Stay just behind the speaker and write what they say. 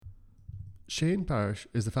Shane Parrish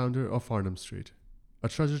is the founder of Farnam Street, a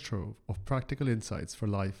treasure trove of practical insights for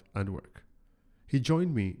life and work. He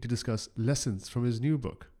joined me to discuss lessons from his new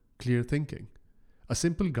book, Clear Thinking, a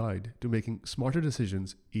simple guide to making smarter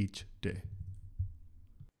decisions each day.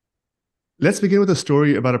 Let's begin with a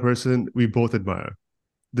story about a person we both admire,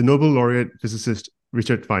 the Nobel laureate physicist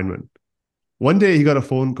Richard Feynman. One day he got a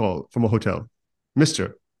phone call from a hotel.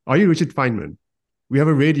 "Mister, are you Richard Feynman? We have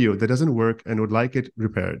a radio that doesn't work and would like it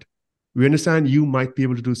repaired. We understand you might be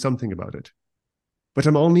able to do something about it." "But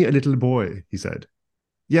I'm only a little boy," he said.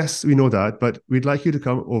 "Yes, we know that, but we'd like you to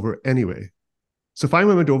come over anyway." So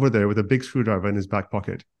Feynman went over there with a big screwdriver in his back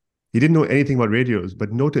pocket. He didn't know anything about radios,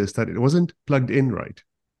 but noticed that it wasn't plugged in right.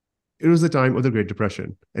 It was the time of the Great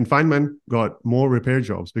Depression, and Feynman got more repair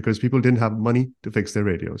jobs because people didn't have money to fix their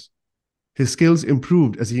radios. His skills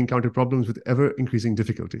improved as he encountered problems with ever-increasing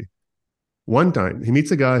difficulty. One time, he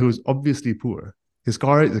meets a guy who is obviously poor. His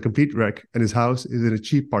car is a complete wreck, and his house is in a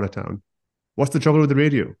cheap part of town. "What's the trouble with the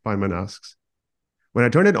radio?" Feynman asks. "When I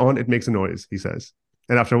turn it on, it makes a noise," he says.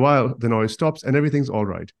 "And after a while, the noise stops and everything's all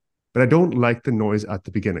right. But I don't like the noise at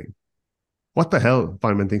the beginning." What the hell,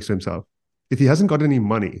 Feynman thinks to himself. If he hasn't got any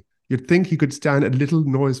money, you'd think he could stand a little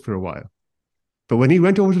noise for a while. But when he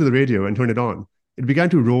went over to the radio and turned it on, it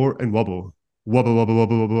began to roar and wobble. Wobble, wobble,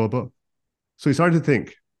 wobble, wobble, wobble. So he started to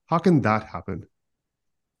think, how can that happen?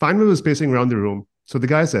 Feynman was pacing around the room, so the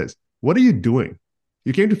guy says, "What are you doing?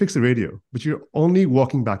 You came to fix the radio, but you're only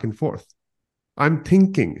walking back and forth." "I'm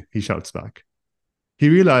thinking," he shouts back. He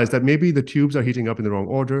realized that maybe the tubes are heating up in the wrong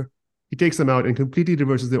order. He takes them out and completely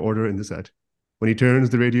reverses the order in the set. When he turns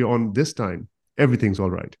the radio on this time, everything's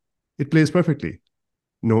all right. It plays perfectly.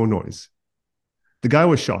 No noise. The guy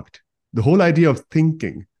was shocked. The whole idea of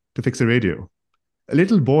thinking to fix a radio. A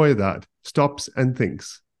little boy that stops and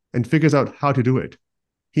thinks and figures out how to do it.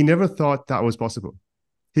 He never thought that was possible.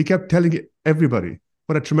 He kept telling everybody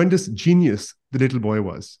what a tremendous genius the little boy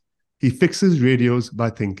was. He fixes radios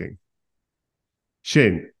by thinking.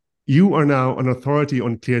 Shane, you are now an authority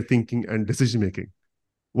on clear thinking and decision-making.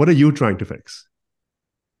 What are you trying to fix?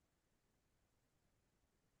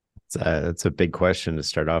 It's a big question to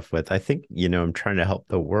start off with. I think, I'm trying to help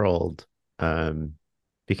the world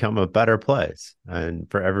become a better place and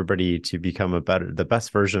for everybody to become the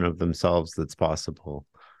best version of themselves that's possible.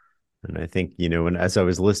 And I think, as I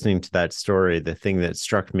was listening to that story, the thing that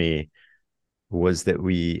struck me was that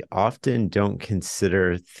we often don't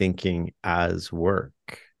consider thinking as work,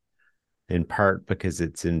 in part because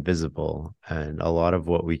it's invisible. And a lot of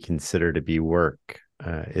what we consider to be work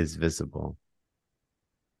is visible.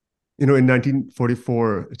 In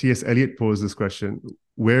 1944, T.S. Eliot posed this question: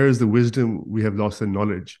 where is the wisdom we have lost in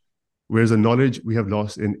knowledge? Where is the knowledge we have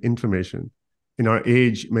lost in information? In our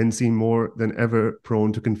age, men seem more than ever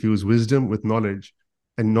prone to confuse wisdom with knowledge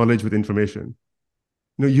and knowledge with information.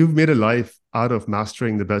 You've made a life out of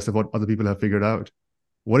mastering the best of what other people have figured out.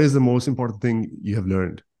 What is the most important thing you have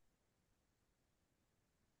learned?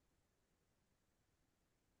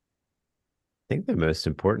 I think the most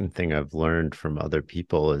important thing I've learned from other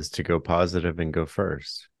people is to go positive and go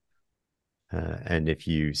first. And if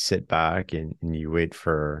you sit back and you wait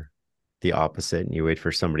for the opposite and you wait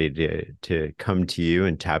for somebody to come to you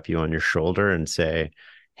and tap you on your shoulder and say,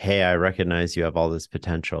 "Hey, I recognize you have all this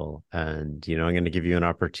potential and, I'm going to give you an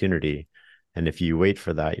opportunity." And if you wait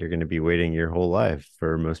for that, you're going to be waiting your whole life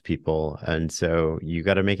for most people. And so you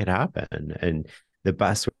got to make it happen. And the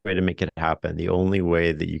best way to make it happen, the only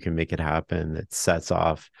way that you can make it happen that sets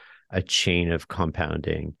off a chain of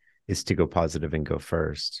compounding, is to go positive and go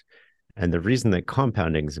first. And the reason that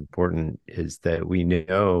compounding is important is that we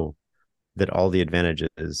know that all the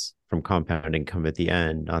advantages from compounding come at the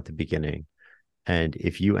end, not the beginning. And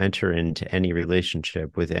if you enter into any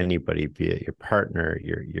relationship with anybody, be it your partner,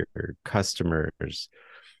 your customers,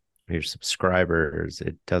 your subscribers,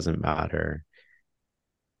 it doesn't matter,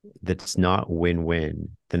 that's not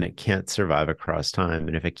win-win, then it can't survive across time.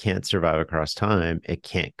 And if it can't survive across time, it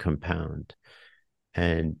can't compound.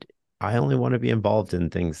 And I only want to be involved in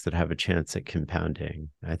things that have a chance at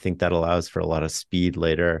compounding. I think that allows for a lot of speed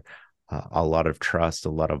later, a lot of trust, a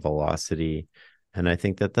lot of velocity. And I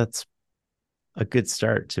think that that's a good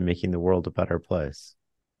start to making the world a better place.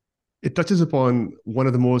 It touches upon one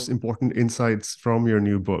of the most important insights from your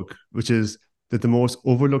new book, which is that the most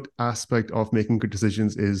overlooked aspect of making good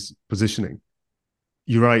decisions is positioning.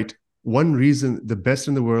 You write, one reason the best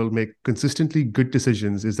in the world make consistently good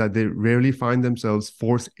decisions is that they rarely find themselves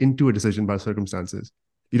forced into a decision by circumstances.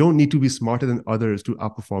 You don't need to be smarter than others to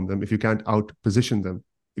outperform them if you can't outposition them.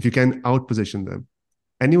 If you can outposition them.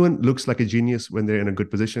 Anyone looks like a genius when they're in a good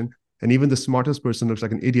position, and even the smartest person looks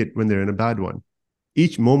like an idiot when they're in a bad one.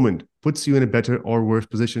 Each moment puts you in a better or worse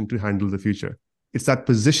position to handle the future. It's that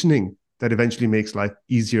positioning that eventually makes life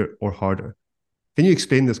easier or harder. Can you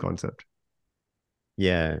explain this concept?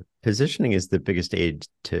 Yeah, positioning is the biggest aid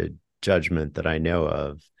to judgment that I know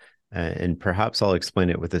of. And perhaps I'll explain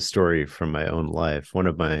it with a story from my own life. One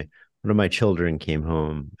of my children came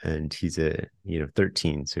home, and he's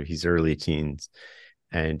 13, so he's early teens,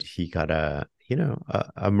 and he got a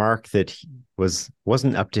mark that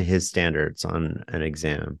wasn't up to his standards on an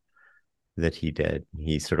exam that he did.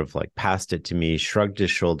 He sort of like passed it to me, shrugged his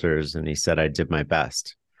shoulders, and he said, "I did my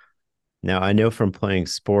best." Now, I know from playing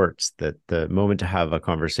sports that the moment to have a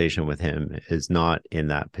conversation with him is not in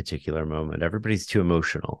that particular moment. Everybody's too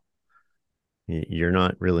emotional. You're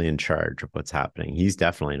not really in charge of what's happening. He's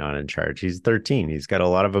definitely not in charge. He's 13. He's got a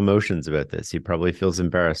lot of emotions about this. He probably feels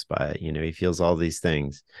embarrassed by it. He feels all these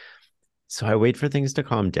things. So I wait for things to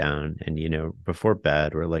calm down. And, before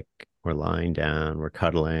bed, we're lying down, we're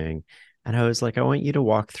cuddling. And I was like, I want you to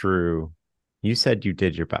walk through. You said you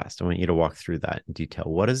did your best. I want you to walk through that in detail.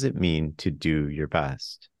 What does it mean to do your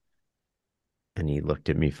best? And he looked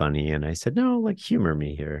at me funny, and I said, no, like, humor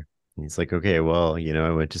me here. And he's like, okay, well, I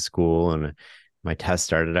went to school, and my test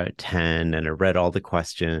started at 10, and I read all the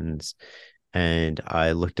questions, and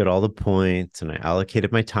I looked at all the points, and I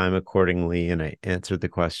allocated my time accordingly, and I answered the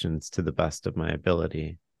questions to the best of my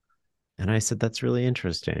ability. And I said, that's really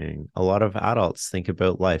interesting. A lot of adults think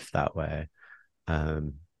about life that way.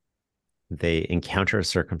 They encounter a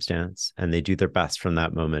circumstance and they do their best from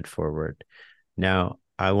that moment forward. Now,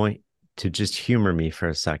 I want to just humor me for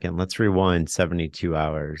a second. Let's rewind 72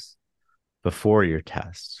 hours before your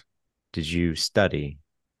test. Did you study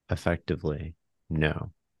effectively?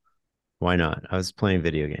 No. Why not? I was playing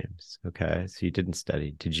video games. Okay, so you didn't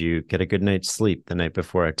study. Did you get a good night's sleep the night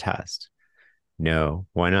before a test? No.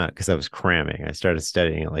 Why not? Because I was cramming. I started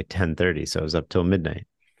studying at like 10:30, so I was up till midnight.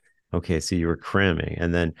 Okay, so you were cramming.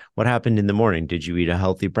 And then what happened in the morning? Did you eat a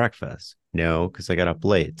healthy breakfast? No, because I got up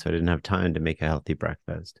late, so I didn't have time to make a healthy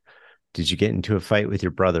breakfast. Did you get into a fight with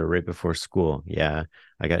your brother right before school? Yeah,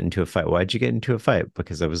 I got into a fight. Why'd you get into a fight?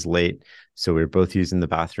 Because I was late. So we were both using the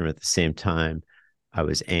bathroom at the same time. I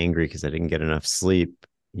was angry because I didn't get enough sleep.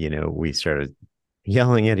 We started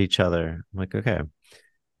yelling at each other. I'm like, okay.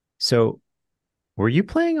 So were you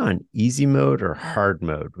playing on easy mode or hard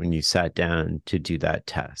mode when you sat down to do that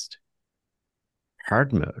test?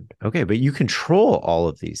 Hard mode. Okay, but you control all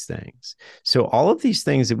of these things. So all of these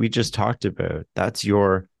things that we just talked about, that's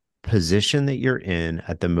your position that you're in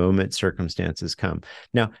at the moment circumstances come.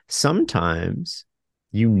 Now, sometimes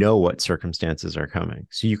you know what circumstances are coming,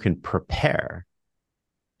 so you can prepare.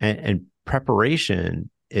 And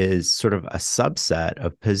preparation is sort of a subset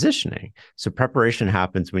of positioning. So preparation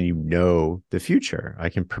happens when you know the future. I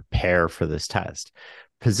can prepare for this test.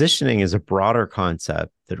 Positioning is a broader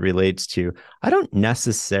concept that relates to, I don't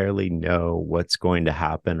necessarily know what's going to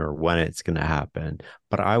happen or when it's going to happen,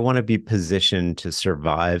 but I want to be positioned to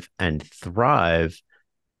survive and thrive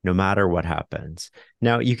no matter what happens.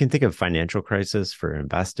 Now, you can think of financial crisis for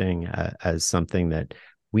investing as something that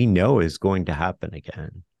we know is going to happen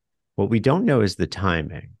again. What we don't know is the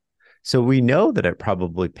timing. So we know that it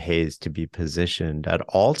probably pays to be positioned at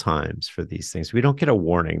all times for these things. We don't get a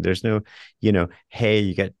warning. There's no, hey,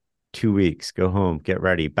 you got 2 weeks, go home, get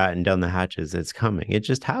ready, batten down the hatches. It's coming. It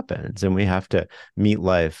just happens. And we have to meet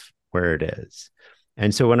life where it is.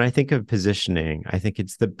 And so when I think of positioning, I think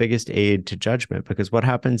it's the biggest aid to judgment, because what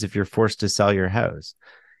happens if you're forced to sell your house?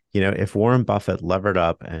 If Warren Buffett levered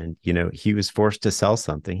up and, he was forced to sell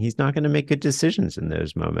something, he's not going to make good decisions in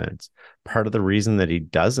those moments. Part of the reason that he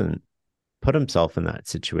doesn't put himself in that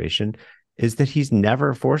situation is that he's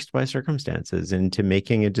never forced by circumstances into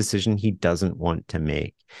making a decision he doesn't want to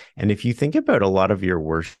make. And if you think about a lot of your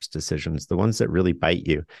worst decisions, the ones that really bite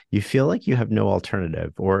you, you feel like you have no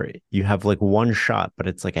alternative, or you have like one shot, but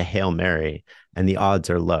it's like a Hail Mary and the odds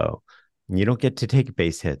are low. You don't get to take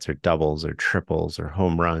base hits or doubles or triples or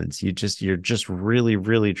home runs. You're just really,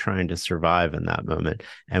 really trying to survive in that moment.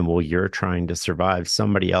 And while you're trying to survive,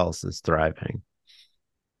 somebody else is thriving.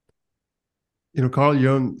 Carl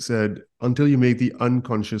Jung said, until you make the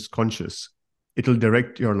unconscious conscious, it'll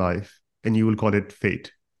direct your life and you will call it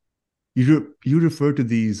fate. You refer to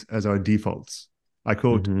these as our defaults. I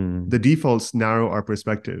quote, the defaults narrow our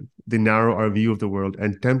perspective. They narrow our view of the world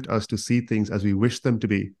and tempt us to see things as we wish them to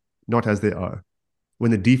be, not as they are.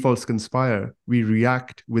 When the defaults conspire, we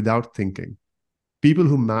react without thinking. People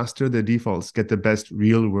who master their defaults get the best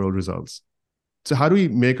real world results. So how do we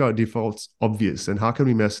make our defaults obvious, and how can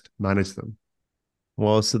we best manage them?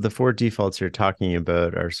 Well, so the four defaults you're talking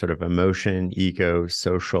about are sort of emotion, ego,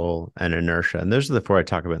 social, and inertia. And those are the four I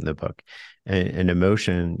talk about in the book. And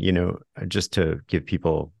emotion, just to give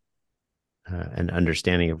people an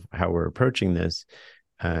understanding of how we're approaching this,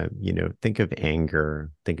 think of anger,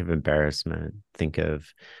 think of embarrassment, think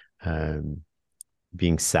of um,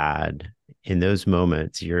 being sad. In those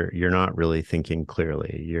moments, you're not really thinking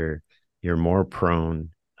clearly. You're more prone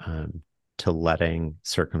to letting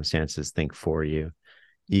circumstances think for you.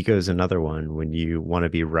 Ego is another one. When you want to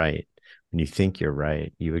be right, when you think you're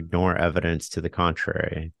right, you ignore evidence to the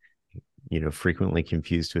contrary, frequently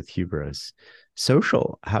confused with hubris.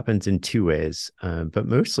 Social happens in two ways, but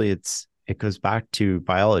mostly it goes back to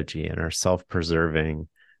biology and our self-preserving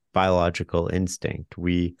biological instinct.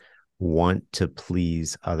 We want to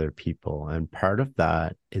please other people, and part of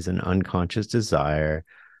that is an unconscious desire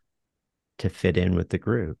to fit in with the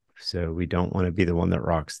group. So we don't want to be the one that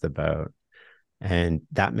rocks the boat. And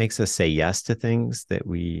that makes us say yes to things that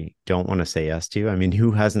we don't want to say yes to. I mean,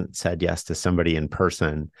 who hasn't said yes to somebody in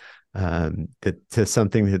person, to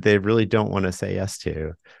something that they really don't want to say yes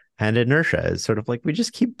to? And inertia is sort of like we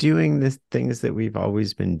just keep doing the things that we've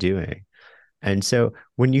always been doing. And so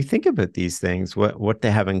when you think about these things, what they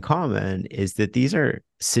have in common is that these are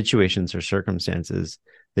situations or circumstances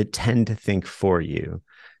that tend to think for you.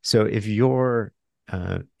 So if you're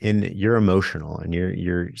you're emotional and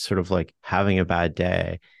you're sort of like having a bad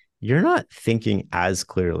day, you're not thinking as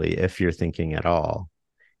clearly, if you're thinking at all,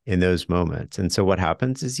 in those moments. And so what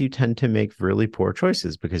happens is you tend to make really poor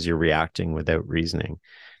choices because you're reacting without reasoning.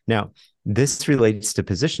 Now, this relates to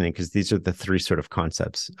positioning because these are the three sort of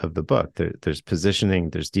concepts of the book. There's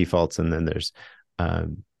positioning, there's defaults, and then there's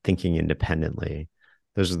thinking independently.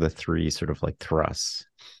 Those are the three sort of like thrusts.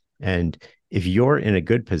 And if you're in a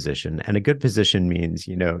good position, and a good position means,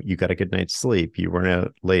 you got a good night's sleep, you weren't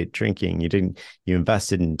out late drinking, you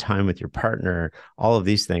invested in time with your partner, all of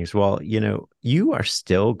these things. Well, you are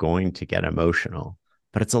still going to get emotional,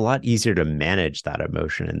 but it's a lot easier to manage that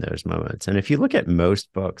emotion in those moments. And if you look at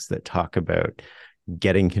most books that talk about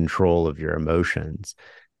getting control of your emotions,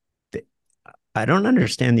 I don't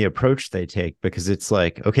understand the approach they take, because it's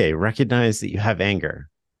like, okay, recognize that you have anger,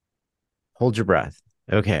 hold your breath.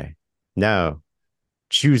 Okay, now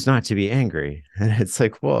choose not to be angry. And it's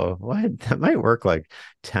like, whoa, what? That might work like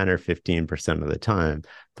 10 or 15% of the time.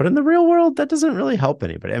 But in the real world, that doesn't really help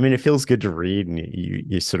anybody. I mean, it feels good to read, and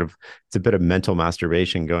you sort of, it's a bit of mental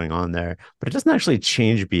masturbation going on there, but it doesn't actually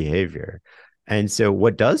change behavior. And so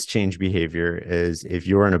what does change behavior is if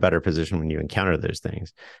you're in a better position when you encounter those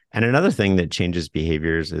things. And another thing that changes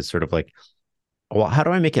behaviors is sort of like, well, how do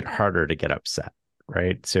I make it harder to get upset?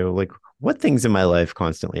 Right. So like, what things in my life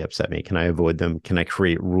constantly upset me? Can I avoid them? Can I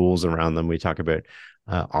create rules around them? We talk about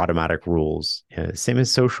automatic rules. Same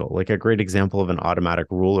as social. Like a great example of an automatic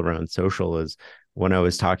rule around social is when I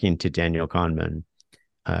was talking to Daniel Kahneman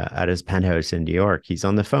at his penthouse in New York. He's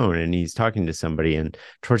on the phone and he's talking to somebody. And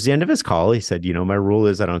towards the end of his call, he said, my rule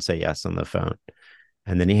is I don't say yes on the phone.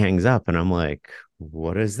 And then he hangs up and I'm like,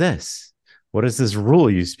 what is this? What is this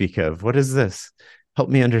rule you speak of? What is this? Help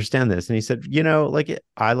me understand this. And he said,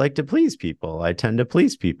 I like to please people. I tend to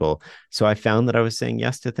please people. So I found that I was saying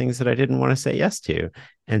yes to things that I didn't want to say yes to.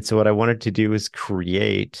 And so what I wanted to do is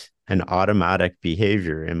create an automatic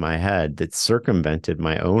behavior in my head that circumvented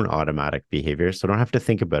my own automatic behavior. So I don't have to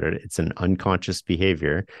think about it. It's an unconscious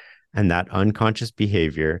behavior. And that unconscious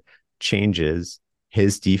behavior changes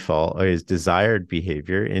his default or his desired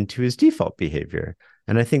behavior into his default behavior.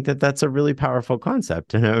 And I think that that's a really powerful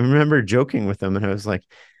concept. And I remember joking with him and I was like,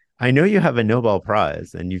 I know you have a Nobel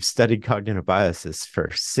Prize and you've studied cognitive biases for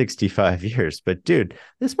 65 years, but dude,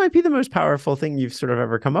 this might be the most powerful thing you've sort of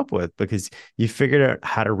ever come up with because you figured out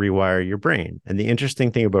how to rewire your brain. And the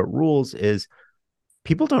interesting thing about rules is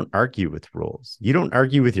people don't argue with rules. You don't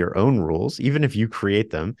argue with your own rules, even if you create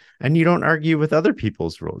them, and you don't argue with other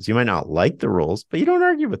people's rules. You might not like the rules, but you don't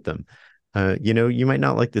argue with them. You might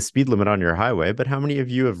not like the speed limit on your highway, but how many of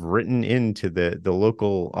you have written into the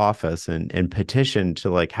local office and petitioned to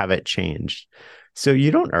like have it changed? So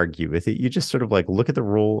you don't argue with it. You just sort of like look at the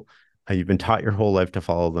rule. You've been taught your whole life to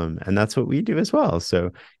follow them. And that's what we do as well.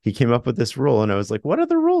 So he came up with this rule and I was like, what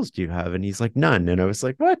other rules do you have? And he's like, none. And I was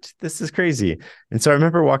like, what? This is crazy. And so I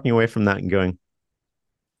remember walking away from that and going,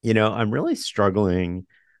 I'm really struggling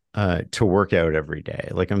to work out every day.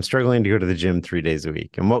 Like I'm struggling to go to the gym 3 days a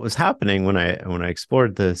week. And what was happening when I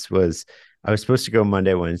explored this was I was supposed to go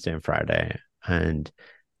Monday, Wednesday, and Friday. And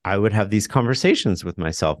I would have these conversations with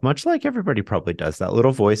myself, much like everybody probably does, that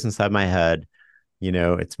little voice inside my head.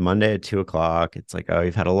 It's Monday at 2:00. It's like, oh,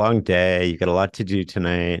 you've had a long day. You got a lot to do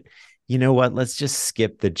tonight. you know what, let's just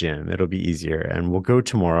skip the gym. It'll be easier. And we'll go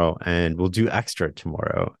tomorrow and we'll do extra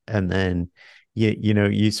tomorrow. And then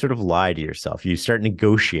you sort of lie to yourself. You start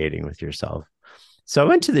negotiating with yourself. So I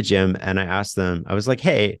went to the gym and I asked them, I was like,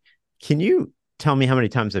 hey, can you tell me how many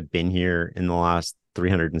times I've been here in the last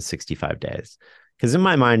 365 days? Because in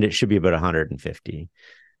my mind, it should be about 150.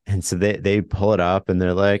 And so they pull it up and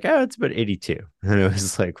they're like, oh, it's about 82. And it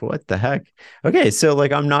was like, what the heck? Okay, so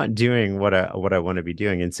like I'm not doing what I want to be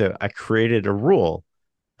doing. And so I created a rule,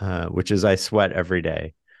 which is I sweat every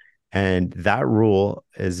day. And that rule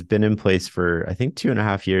has been in place for I think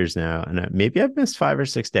 2.5 years now. And maybe I've missed 5 or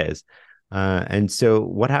 6 days. And so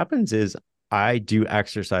what happens is I do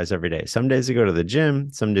exercise every day. Some days I go to the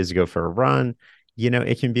gym, some days I go for a run.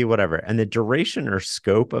 It can be whatever. And the duration or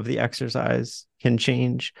scope of the exercise can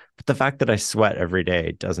change, but the fact that I sweat every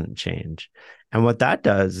day doesn't change. And what that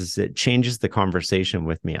does is it changes the conversation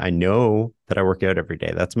with me. I know that I work out every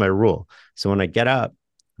day. That's my rule. So when I get up,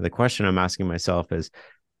 the question I'm asking myself is,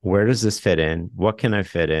 where does this fit in? What can I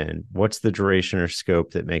fit in? What's the duration or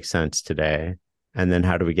scope that makes sense today? And then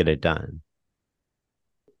how do we get it done?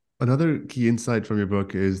 Another key insight from your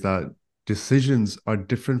book is that decisions are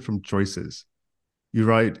different from choices. You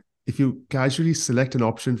write, if you casually select an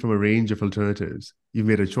option from a range of alternatives, you've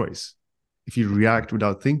made a choice. If you react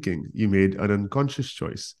without thinking, you made an unconscious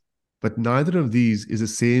choice. But neither of these is the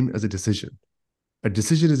same as a decision. A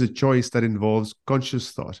decision is a choice that involves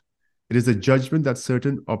conscious thought. It is a judgment that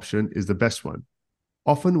certain option is the best one.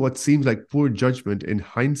 Often what seems like poor judgment in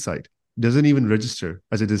hindsight doesn't even register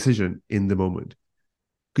as a decision in the moment.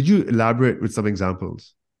 Could you elaborate with some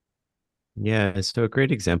examples? Yeah, so a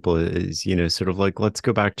great example is, sort of like, let's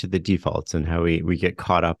go back to the defaults and how we get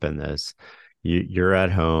caught up in this. You're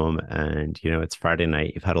at home and, it's Friday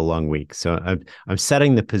night, you've had a long week. So I'm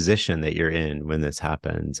setting the position that you're in when this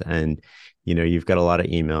happens. And, you've got a lot of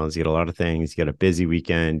emails, you got a lot of things, you got a busy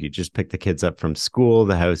weekend, you just pick the kids up from school,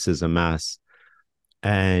 the house is a mess,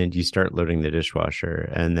 and you start loading the dishwasher.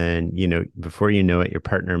 And then, before you know it, your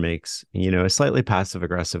partner makes, a slightly passive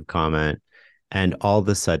aggressive comment. And all of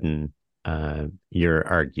a sudden, you're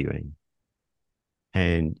arguing,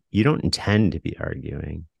 and you don't intend to be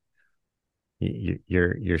arguing.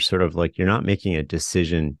 You're sort of like, you're not making a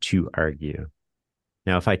decision to argue.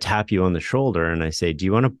 Now, if I tap you on the shoulder and I say, do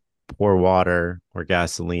you want to pour water or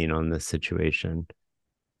gasoline on this situation?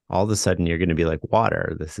 All of a sudden you're going to be like,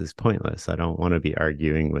 water, this is pointless. I don't want to be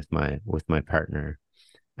arguing with my partner.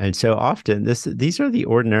 And so often these are the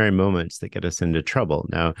ordinary moments that get us into trouble.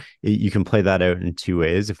 Now, you can play that out in two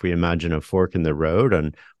ways. If we imagine a fork in the road,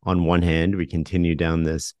 on one hand, we continue down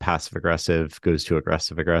this passive aggressive, goes to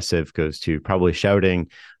aggressive aggressive, goes to probably shouting,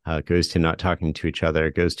 goes to not talking to each other,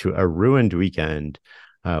 goes to a ruined weekend,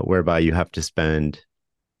 whereby you have to spend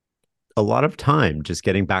a lot of time just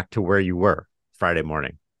getting back to where you were Friday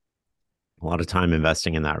morning. A lot of time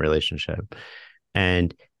investing in that relationship.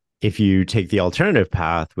 And if you take the alternative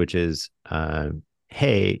path, which is,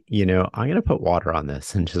 hey, I'm going to put water on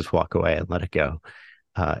this and just walk away and let it go.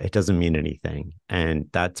 It doesn't mean anything. And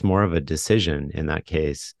that's more of a decision in that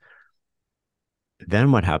case.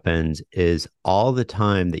 Then what happens is all the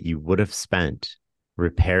time that you would have spent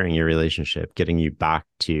repairing your relationship, getting you back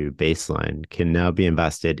to baseline, can now be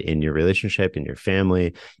invested in your relationship, in your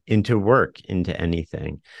family, into work, into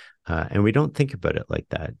anything. And we don't think about it like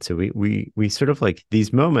that. So we sort of like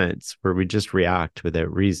these moments where we just react without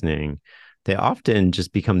reasoning, they often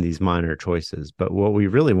just become these minor choices. But what we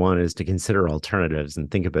really want is to consider alternatives and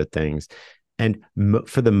think about things. And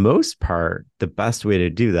for the most part, the best way to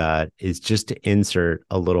do that is just to insert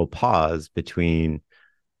a little pause between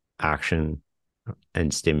action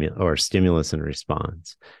and stimulus and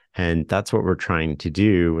response. And that's what we're trying to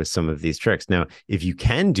do with some of these tricks. Now, if you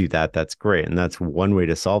can do that, that's great. And that's one way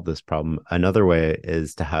to solve this problem. Another way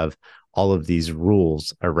is to have all of these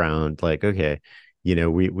rules around, like, okay,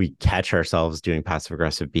 we catch ourselves doing passive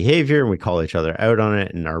aggressive behavior and we call each other out on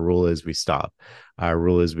it. And our rule is we stop. Our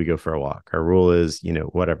rule is we go for a walk. Our rule is,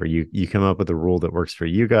 whatever. You come up with a rule that works for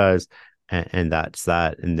you guys. And that's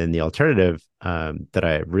that. And then the alternative that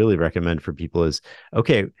I really recommend for people is,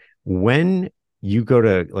 okay, when you go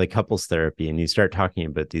to like couples therapy and you start talking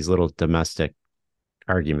about these little domestic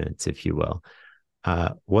arguments, if you will,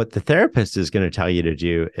 what the therapist is going to tell you to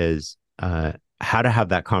do is how to have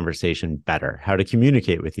that conversation better, how to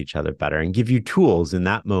communicate with each other better, and give you tools in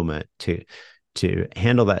that moment to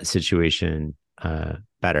handle that situation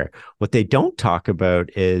better. What they don't talk about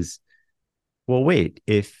is, well, wait,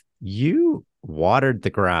 if you watered the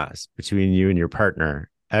grass between you and your partner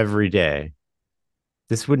every day,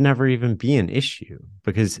 this would never even be an issue.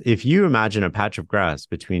 Because if you imagine a patch of grass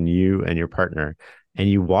between you and your partner, and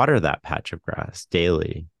you water that patch of grass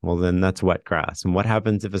daily, well, then that's wet grass. And what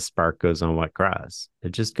happens if a spark goes on wet grass?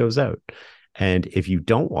 It just goes out. And if you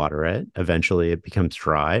don't water it, eventually it becomes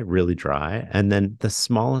dry, really dry. And then the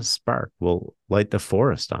smallest spark will light the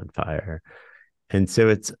forest on fire. And so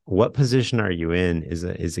it's what position are you in is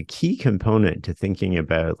a key component to thinking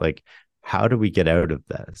about like, how do we get out of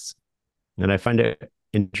this? And I find it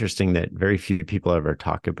interesting that very few people ever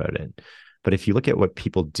talk about it. But if you look at what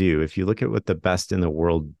people do, if you look at what the best in the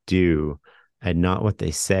world do and not what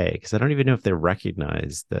they say, because I don't even know if they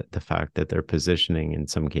recognize the fact that they're positioning in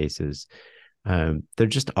some cases, they're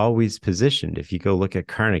just always positioned. If you go look at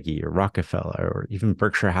Carnegie or Rockefeller or even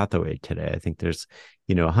Berkshire Hathaway today, I think there's,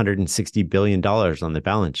 $160 billion on the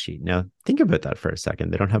balance sheet. Now, think about that for a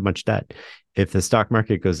second. They don't have much debt. If the stock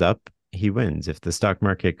market goes up, he wins. If the stock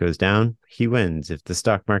market goes down, he wins. If the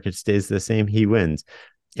stock market stays the same, he wins.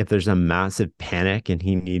 If there's a massive panic and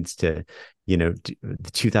he needs to,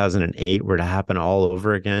 2008 were to happen all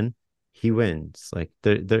over again, he wins. Like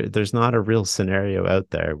there's not a real scenario out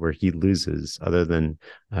there where he loses other than,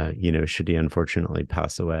 should he unfortunately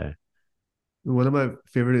pass away. One of my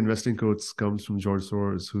favorite investing quotes comes from George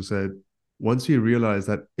Soros, who said, "Once we realize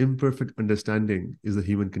that imperfect understanding is the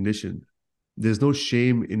human condition, there's no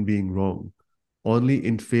shame in being wrong, only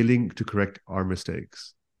in failing to correct our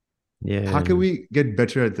mistakes." How can Yeah. we get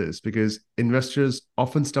better at this? Because investors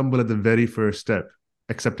often stumble at the very first step,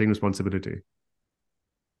 accepting responsibility.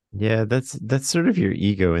 Yeah, that's sort of your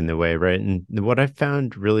ego in the way, right? And what I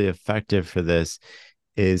found really effective for this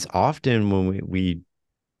is often when we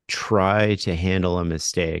try to handle a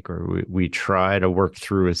mistake or we try to work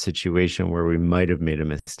through a situation where we might have made a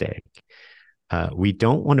mistake. We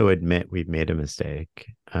don't want to admit we've made a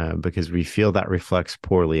mistake because we feel that reflects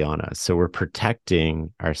poorly on us. So we're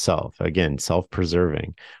protecting ourselves, again,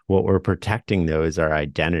 self-preserving. What we're protecting, though, is our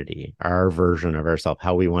identity, our version of ourselves,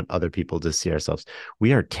 how we want other people to see ourselves.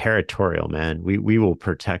 We are territorial, man. We will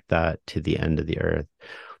protect that to the end of the earth.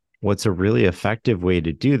 What's a really effective way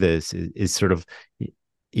to do this is sort of,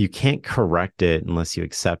 you can't correct it unless you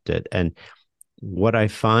accept it. And what I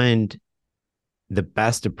find the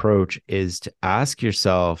best approach is to ask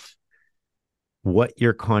yourself what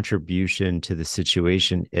your contribution to the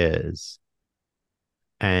situation is.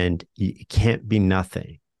 And it can't be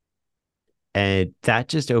nothing. And that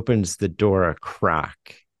just opens the door a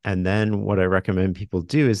crack. And then what I recommend people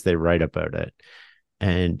do is they write about it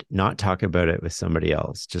and not talk about it with somebody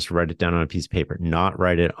else. Just write it down on a piece of paper, not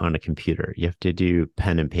write it on a computer. You have to do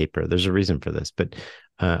pen and paper. There's a reason for this, but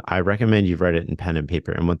I recommend you write it in pen and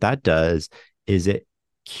paper. And what that does is it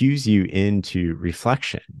cues you into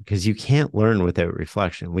reflection, because you can't learn without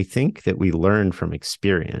reflection. We think that we learn from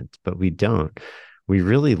experience, but we don't. We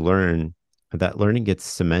really learn. That learning gets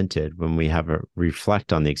cemented when we have a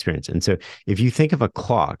reflect on the experience. And so if you think of a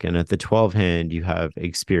clock and at the 12 hand, you have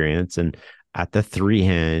experience, and at the 3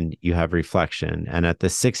 hand, you have reflection, and at the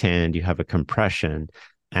 6 hand, you have a compression,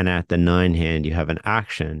 and at the 9 hand, you have an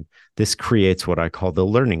action. This creates what I call the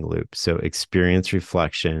learning loop. So experience,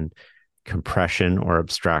 reflection, compression or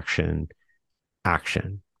abstraction,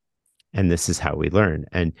 action. And this is how we learn.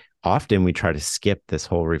 And often we try to skip this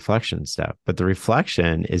whole reflection step, but the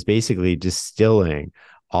reflection is basically distilling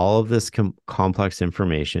all of this complex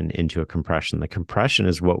information into a compression. The compression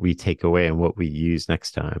is what we take away and what we use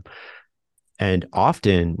next time. And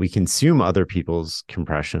often we consume other people's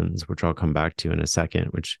compressions, which I'll come back to in a second,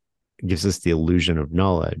 which gives us the illusion of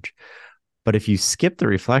knowledge. But if you skip the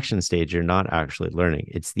reflection stage, you're not actually learning.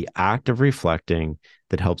 It's the act of reflecting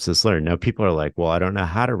that helps us learn. Now, people are like, well, I don't know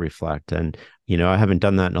how to reflect. And, I haven't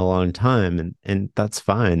done that in a long time. And that's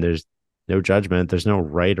fine. There's no judgment. There's no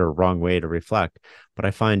right or wrong way to reflect. But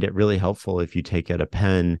I find it really helpful if you take out a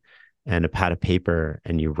pen and a pad of paper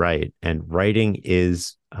and you write. And writing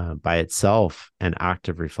is by itself an act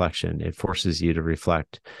of reflection. It forces you to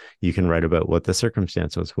reflect. You can write about what the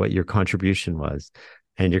circumstance was, what your contribution was.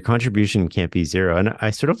 And your contribution can't be zero. And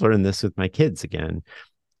I sort of learned this with my kids again.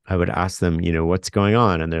 I would ask them, what's going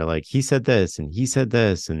on? And they're like, he said this and he said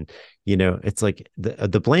this. And, it's like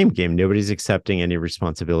the blame game. Nobody's accepting any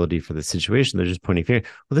responsibility for the situation. They're just pointing finger.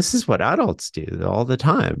 Well, this is what adults do all the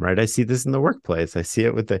time, right? I see this in the workplace. I see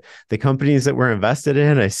it with the companies that we're invested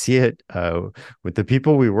in. I see it with the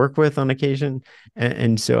people we work with on occasion.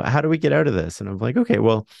 And so how do we get out of this? And I'm like, okay,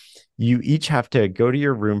 well, you each have to go to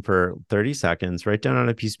your room for 30 seconds, write down on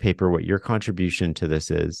a piece of paper what your contribution to this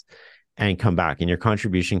is, and come back. And your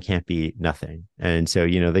contribution can't be nothing. And so,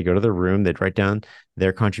 they go to the room, they'd write down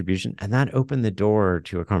their contribution, and that opened the door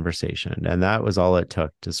to a conversation. And that was all it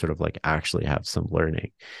took to sort of like actually have some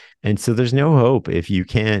learning. And so there's no hope if you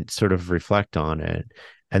can't sort of reflect on it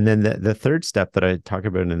And then the third step that I talk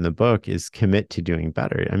about in the book is commit to doing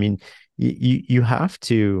better. I mean, you have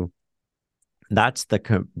to, that's the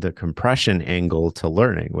compression angle to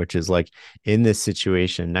learning, which is like, in this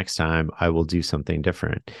situation, next time I will do something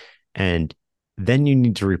different. And then you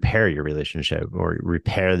need to repair your relationship or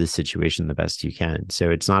repair the situation the best you can. So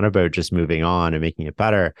it's not about just moving on and making it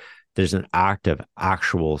better. There's an act of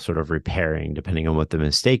actual sort of repairing, depending on what the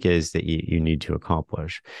mistake is that you need to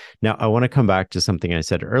accomplish. Now, I want to come back to something I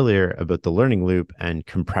said earlier about the learning loop and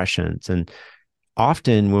compressions. And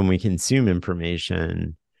often when we consume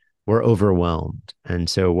information, we're overwhelmed. And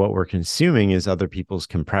so what we're consuming is other people's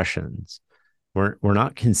compressions. We're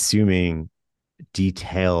not consuming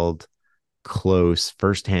detailed, close,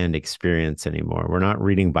 firsthand experience anymore. We're not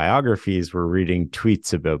reading biographies, we're reading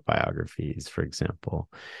tweets about biographies, for example.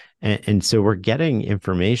 And so we're getting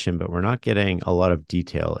information, but we're not getting a lot of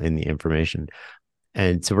detail in the information.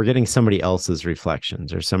 And so we're getting somebody else's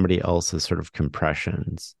reflections or somebody else's sort of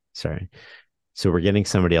compressions. Sorry. So we're getting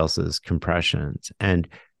somebody else's compressions. And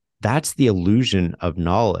that's the illusion of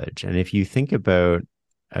knowledge. And if you think about,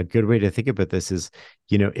 a good way to think about this is,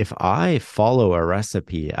 if I follow a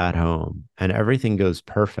recipe at home and everything goes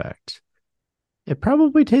perfect, it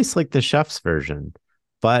probably tastes like the chef's version.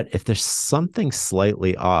 But if there's something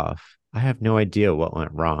slightly off, I have no idea what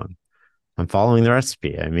went wrong. I'm following the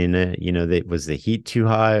recipe. I mean, was the heat too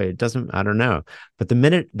high? I don't know. But the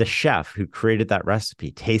minute the chef who created that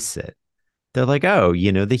recipe tastes it, they're like, oh,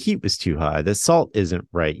 the heat was too high. The salt isn't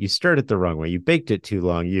right. You stirred it the wrong way. You baked it too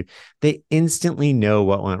long. They instantly know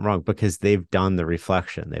what went wrong because they've done the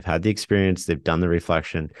reflection. They've had the experience. They've done the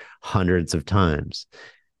reflection hundreds of times.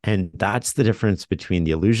 And that's the difference between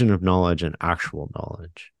the illusion of knowledge and actual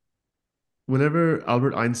knowledge. Whenever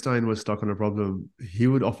Albert Einstein was stuck on a problem, he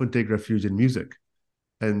would often take refuge in music,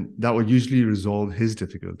 and that would usually resolve his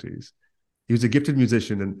difficulties. He was a gifted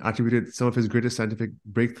musician and attributed some of his greatest scientific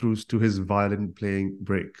breakthroughs to his violin playing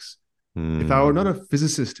breaks. If I were not a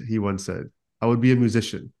physicist, he once said, I would be a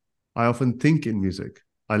musician. I often think in music.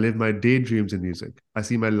 I live my daydreams in music. I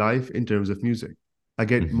see my life in terms of music. I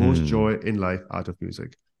get most Mm-hmm. joy in life out of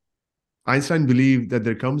music. Einstein believed that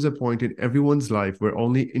there comes a point in everyone's life where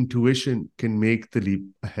only intuition can make the leap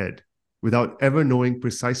ahead without ever knowing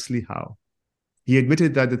precisely how. He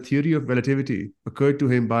admitted that the theory of relativity occurred to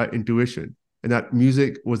him by intuition and that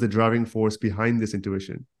music was the driving force behind this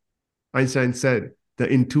intuition. Einstein said, the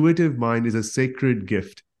intuitive mind is a sacred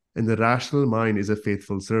gift and the rational mind is a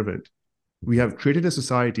faithful servant. We have created a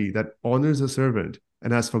society that honors a servant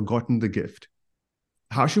and has forgotten the gift.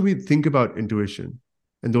 How should we think about intuition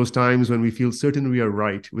and those times when we feel certain we are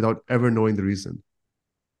right without ever knowing the reason?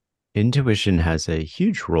 Intuition has a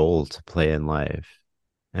huge role to play in life.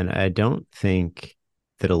 And I don't think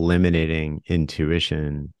that eliminating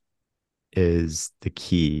intuition is the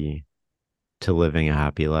key to living a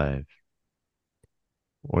happy life,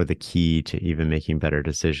 or the key to even making better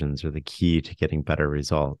decisions, or the key to getting better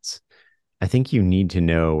results. I think you need to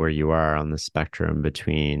know where you are on the spectrum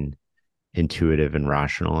between intuitive and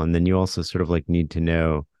rational. And then you also sort of like need to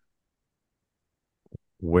know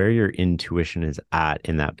where your intuition is at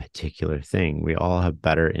in that particular thing. We all have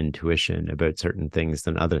better intuition about certain things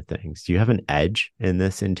than other things. Do you have an edge in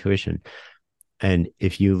this intuition? And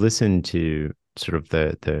if you listen to sort of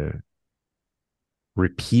the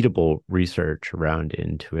repeatable research around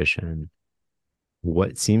intuition,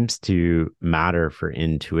 what seems to matter for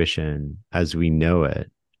intuition as we know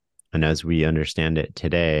it and as we understand it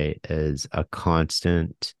today is a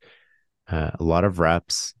constant, a lot of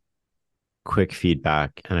reps, quick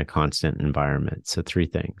feedback, and a constant environment. So 3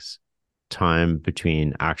 things. Time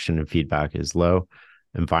between action and feedback is low.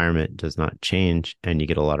 Environment does not change, and you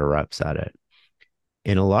get a lot of reps at it.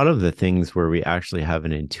 In a lot of the things where we actually have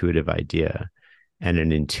an intuitive idea and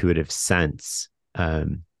an intuitive sense,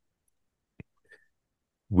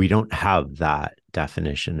 we don't have that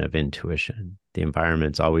definition of intuition. The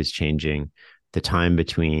environment's always changing. The time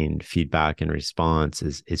between feedback and response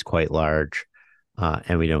is quite large,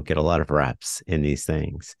 and we don't get a lot of reps in these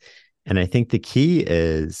things. And I think the key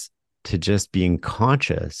is to just being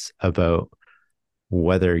conscious about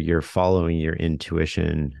whether you're following your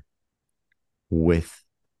intuition with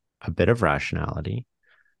a bit of rationality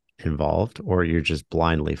involved, or you're just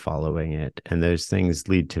blindly following it. And those things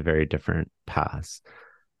lead to very different paths.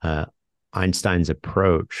 Einstein's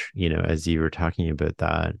approach, as you were talking about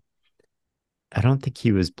that, I don't think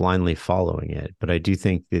he was blindly following it, but I do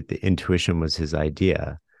think that the intuition was his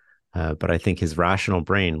idea. But I think his rational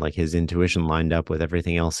brain, like his intuition, lined up with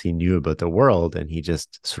everything else he knew about the world, and he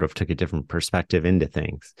just sort of took a different perspective into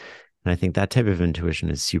things. And I think that type of intuition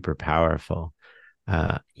is super powerful.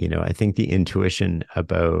 I think the intuition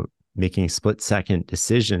about making split-second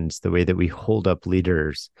decisions, the way that we hold up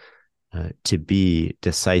leaders to be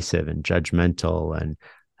decisive and judgmental and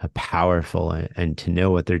powerful and to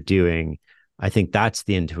know what they're doing. I think that's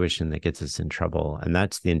the intuition that gets us in trouble. And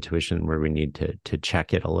that's the intuition where we need to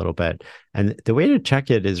check it a little bit. And the way to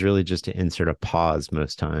check it is really just to insert a pause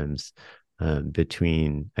most times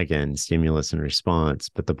between, again, stimulus and response,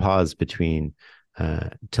 but the pause between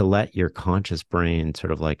to let your conscious brain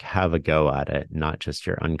sort of like have a go at it, not just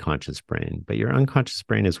your unconscious brain. But your unconscious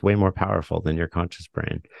brain is way more powerful than your conscious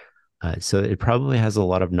brain. So it probably has a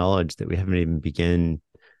lot of knowledge that we haven't even begun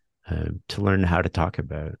to learn how to talk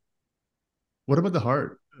about. What about the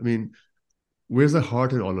heart? I mean, where's the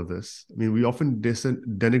heart in all of this? I mean, we often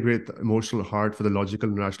denigrate the emotional heart for the logical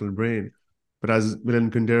and rational brain. But as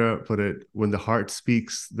Milan Kundera put it, when the heart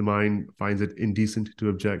speaks, the mind finds it indecent to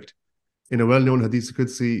object. In a well-known Hadith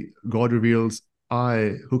Qudsi, God reveals,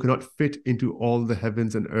 I, who cannot fit into all the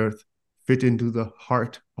heavens and earth, fit into the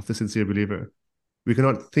heart of the sincere believer. We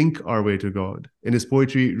cannot think our way to God. In his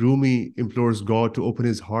poetry, Rumi implores God to open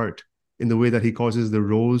his heart in the way that he causes the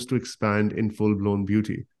rose to expand in full-blown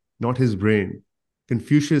beauty, not his brain.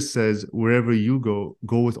 Confucius says, wherever you go,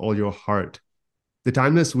 go with all your heart. The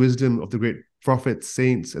timeless wisdom of the great prophets,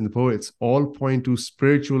 saints, and the poets all point to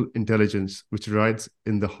spiritual intelligence, which resides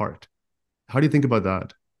in the heart. How do you think about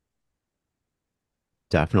that?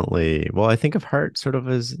 Definitely. Well, I think of heart sort of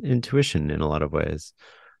as intuition in a lot of ways.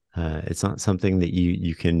 It's not something that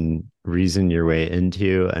you can reason your way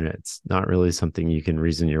into, and it's not really something you can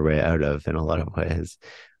reason your way out of in a lot of ways.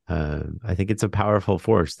 I think it's a powerful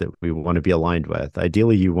force that we want to be aligned with.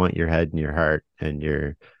 Ideally, you want your head and your heart and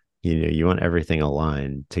you want everything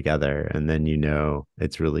aligned together, and then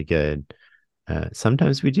it's really good.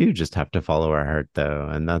 Sometimes we do just have to follow our heart, though,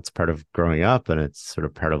 and that's part of growing up, and it's sort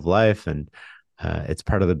of part of life, and it's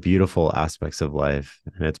part of the beautiful aspects of life,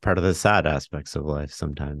 and it's part of the sad aspects of life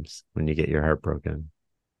sometimes when you get your heart broken.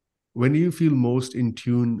 When do you feel most in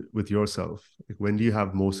tune with yourself? Like, when do you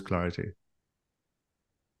have most clarity?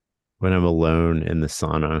 When I'm alone in the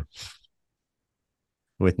sauna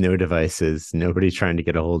with no devices, nobody trying to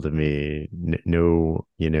get a hold of me, no,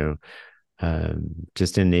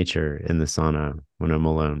 just in nature in the sauna when I'm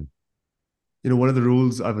alone. One of the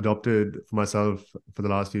rules I've adopted for myself for the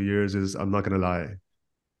last few years is I'm not going to lie.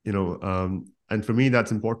 And for me,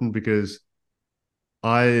 that's important because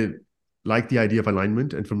I like the idea of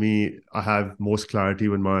alignment. And for me, I have most clarity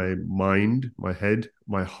when my mind, my head,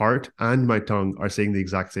 my heart, and my tongue are saying the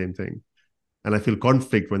exact same thing. And I feel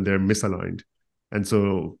conflict when they're misaligned. And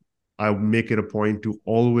so I make it a point to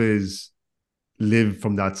always live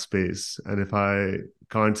from that space. And if I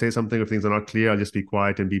can't say something, if things are not clear, I'll just be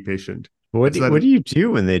quiet and be patient. What And so what that do you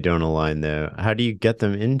do when they don't align though? How do you get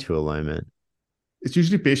them into alignment? it's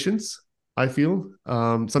usually patience, I feel.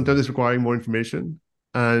 Sometimes it's requiring more information.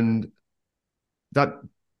 And that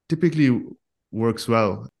typically works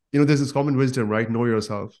well. There's this common wisdom, right? Know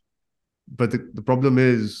yourself. But the problem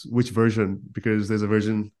is which version, because there's a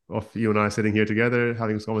version of you and I sitting here together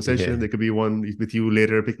having this conversation. Yeah. There could be one with you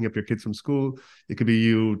later picking up your kids from school. It could be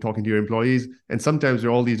you talking to your employees. And sometimes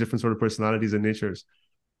there are all these different sort of personalities and natures.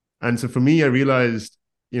 And so for me, I realized,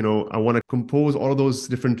 I want to compose all of those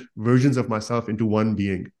different versions of myself into one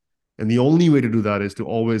being. And the only way to do that is to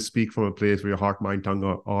always speak from a place where your heart, mind,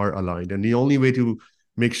 tongue are aligned. And the only way to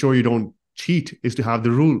make sure you don't cheat is to have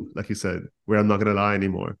the rule, like you said, where I'm not going to lie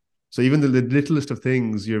anymore. So even the littlest of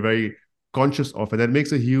things you're very conscious of, and that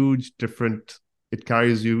makes a huge difference. It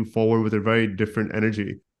carries you forward with a very different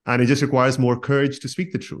energy. And it just requires more courage to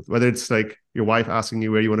speak the truth. Whether it's like your wife asking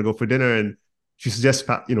you where you want to go for dinner and she suggests,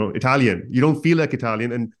 Italian. You don't feel like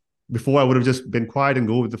Italian. And before I would have just been quiet and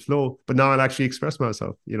go with the flow, but now I'll actually express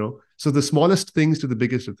myself. So the smallest things to the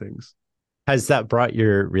biggest of things. Has that brought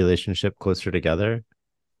your relationship closer together?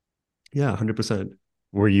 Yeah, 100%.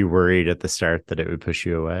 Were you worried at the start that it would push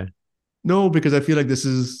you away? No, because I feel like this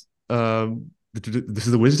is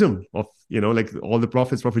the wisdom of, like all the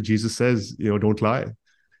prophets, Prophet Jesus says, don't lie.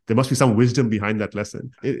 There must be some wisdom behind that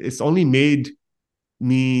lesson. It's only made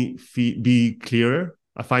me be clearer.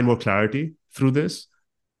 I find more clarity through this.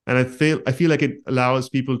 And I feel like it allows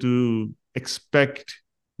people to expect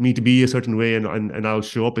me to be a certain way, and I'll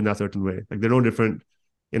show up in that certain way. Like they're no different.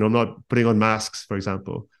 I'm not putting on masks, for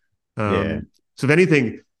example. Yeah. So if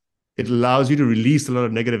anything, it allows you to release a lot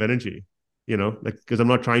of negative energy, like because I'm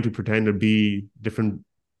not trying to pretend or be different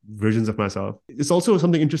versions of myself. It's also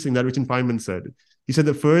something interesting that Richard Feynman said. He said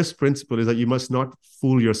the first principle is that you must not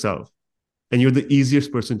fool yourself, and you're the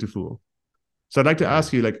easiest person to fool. So I'd like to Yeah.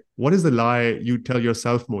 ask you, like, what is the lie you tell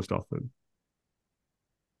yourself most often?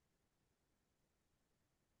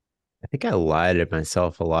 think I lied to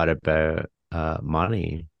myself a lot about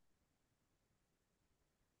money.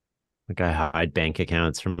 Like I hide bank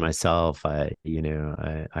accounts from myself. I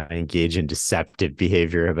engage in deceptive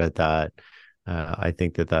behavior about that. I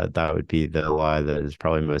think that would be the lie that is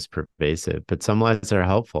probably most pervasive. But some lies are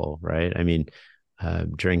helpful, right? I mean,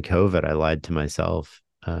 during COVID, I lied to myself.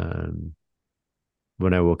 When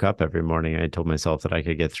I woke up every morning, I told myself that I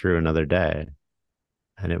could get through another day,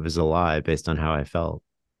 and it was a lie based on how I felt.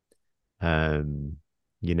 Um,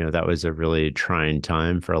 that was a really trying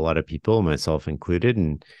time for a lot of people, myself included,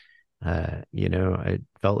 and I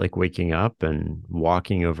felt like waking up and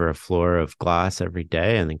walking over a floor of glass every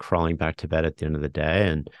day and then crawling back to bed at the end of the day.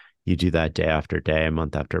 And you do that day after day,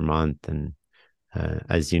 month after month. And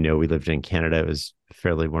as you know, we lived in Canada. It was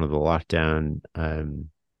fairly one of the lockdown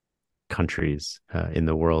countries in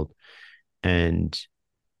the world. And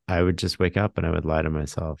I would just wake up and I would lie to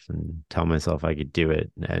myself and tell myself I could do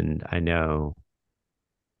it. And I know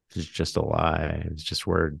it was just a lie. It was just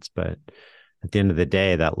words, but at the end of the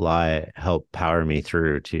day, that lie helped power me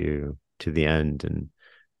through to the end.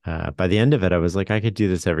 And by the end of it, I was like, I could do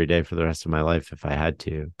this every day for the rest of my life if I had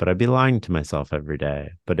to, but I'd be lying to myself every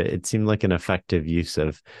day. But it seemed like an effective use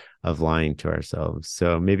of lying to ourselves.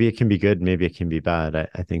 So maybe it can be good, maybe it can be bad.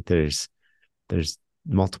 I think there's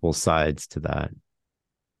multiple sides to that.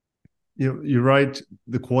 You're right.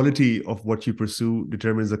 The quality of what you pursue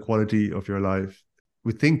determines the quality of your life.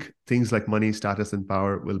 We think things like money, status, and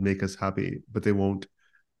power will make us happy, but they won't.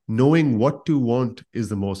 Knowing what to want is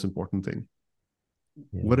the most important thing.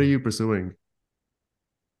 What are Yeah. you pursuing?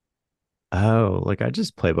 Oh, like I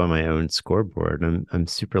just play by my own scoreboard. I'm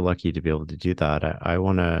super lucky to be able to do that. I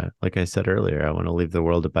want to, like I said earlier, I want to leave the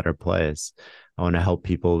world a better place. I want to help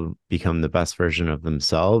people become the best version of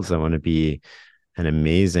themselves. I want to be an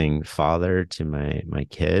amazing father to my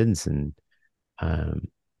kids, and um,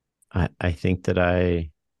 I think that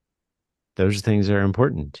I those things are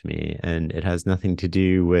important to me, and it has nothing to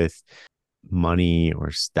do with money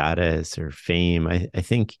or status or fame. I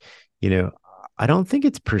think, you know, I don't think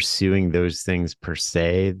it's pursuing those things per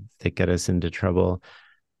se that get us into trouble,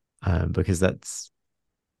 because that's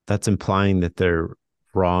implying that they're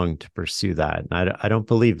wrong to pursue that. And I don't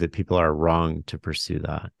believe that people are wrong to pursue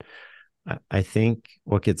that. I think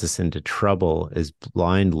what gets us into trouble is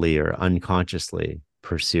blindly or unconsciously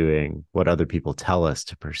pursuing what other people tell us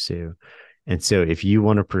to pursue. And so if you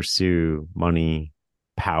want to pursue money,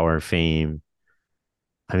 power, fame,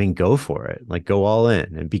 I mean, go for it. Like go all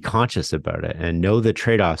in and be conscious about it and know the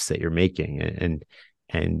trade-offs that you're making,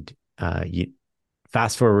 and you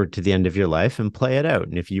fast forward to the end of your life and play it out.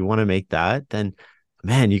 And if you want to make that, then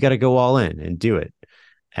man, you got to go all in and do it.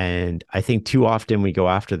 And I think too often we go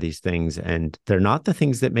after these things and they're not the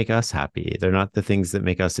things that make us happy. They're not the things that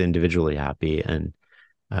make us individually happy. And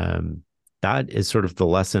um, that is sort of the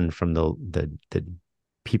lesson from the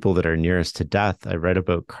people that are nearest to death. I read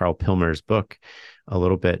about Carl Pilmer's book a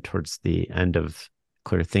little bit towards the end of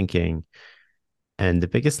Clear Thinking. And the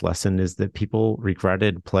biggest lesson is that people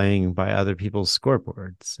regretted playing by other people's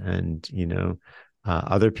scoreboards. And,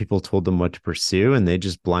 other people told them what to pursue and they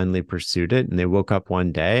just blindly pursued it. And they woke up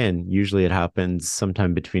one day, and usually it happens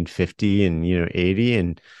sometime between 50 and, 80.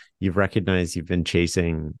 And you've recognized you've been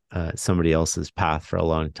chasing somebody else's path for a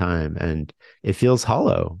long time. And it feels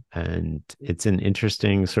hollow. And it's an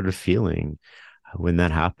interesting sort of feeling when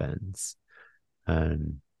that happens.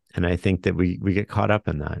 And I think that we get caught up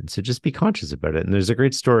in that. And so just be conscious about it. And there's a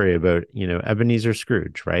great story about, Ebenezer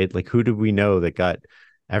Scrooge, right? Like, who did we know that got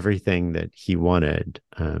everything that he wanted?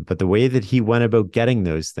 But the way that he went about getting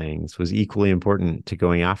those things was equally important to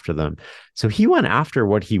going after them. So he went after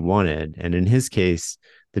what he wanted. And in his case,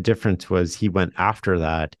 the difference was he went after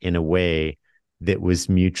that in a way that was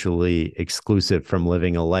mutually exclusive from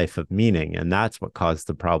living a life of meaning. And that's what caused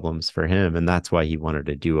the problems for him. And that's why he wanted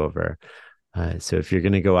a do-over. So if you're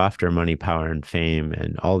going to go after money, power, and fame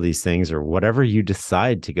and all these things, or whatever you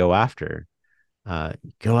decide to go after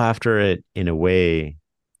it in a way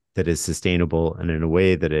that is sustainable and in a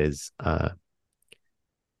way that is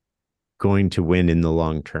going to win in the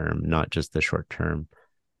long term, not just the short term.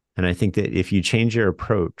 And I think that if you change your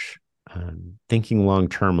approach, thinking long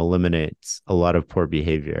term eliminates a lot of poor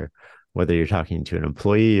behavior, whether you're talking to an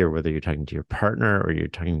employee or whether you're talking to your partner or you're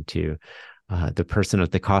talking to the person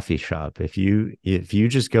at the coffee shop. If you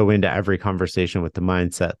just go into every conversation with the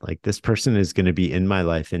mindset like, this person is going to be in my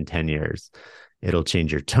life in 10 years, it'll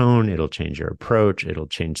change your tone, it'll change your approach, it'll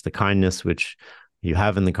change the kindness which you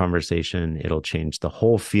have in the conversation, it'll change the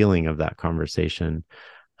whole feeling of that conversation.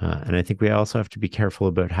 And I think we also have to be careful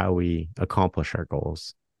about how we accomplish our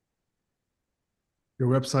goals. Your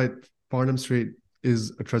website, Farnam Street,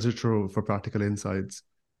 is a treasure trove for practical insights.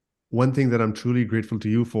 One thing that I'm truly grateful to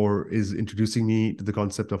you for is introducing me to the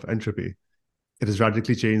concept of entropy. It has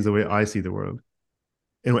radically changed the way I see the world.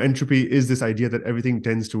 Entropy is this idea that everything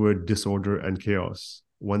tends toward disorder and chaos.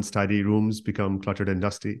 Once tidy rooms become cluttered and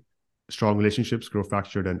dusty, strong relationships grow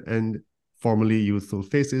fractured and end, formerly youthful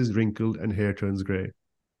faces wrinkled and hair turns gray.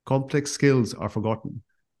 Complex skills are forgotten.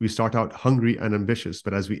 We start out hungry and ambitious,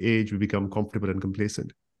 but as we age, we become comfortable and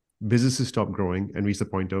complacent. Businesses stop growing and reach the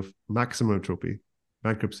point of maximum entropy,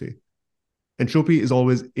 bankruptcy. Entropy is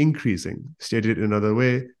always increasing. Stated in another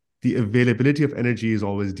way, the availability of energy is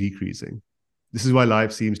always decreasing. This is why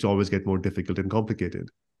life seems to always get more difficult and complicated.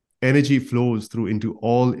 Energy flows through into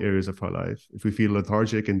all areas of our life. If we feel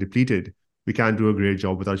lethargic and depleted, we can't do a great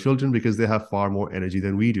job with our children because they have far more energy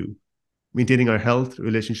than we do. Maintaining our health,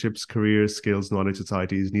 relationships, careers, skills, knowledge,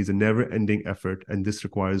 societies needs a never-ending effort, and this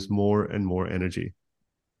requires more and more energy.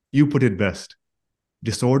 You put it best.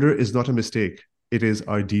 Disorder is not a mistake. It is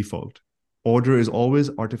our default. Order is always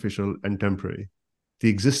artificial and temporary. The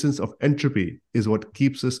existence of entropy is what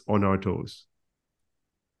keeps us on our toes.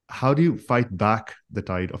 How do you fight back the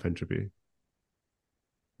tide of entropy?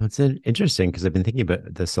 It's interesting because I've been thinking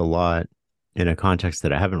about this a lot in a context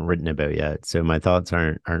that I haven't written about yet. So my thoughts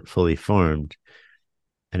aren't fully formed.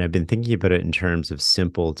 And I've been thinking about it in terms of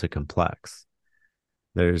simple to complex.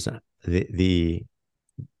 There's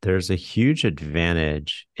there's a huge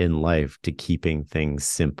advantage in life to keeping things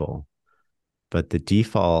simple. But the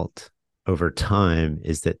default over time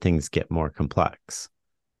is that things get more complex.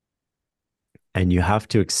 And you have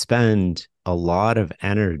to expend a lot of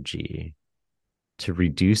energy to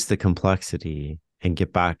reduce the complexity and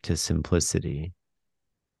get back to simplicity.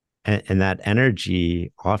 And that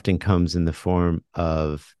energy often comes in the form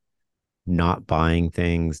of not buying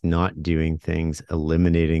things, not doing things,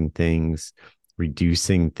 eliminating things,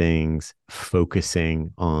 reducing things,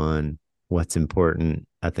 focusing on what's important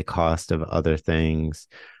at the cost of other things,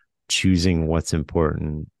 choosing what's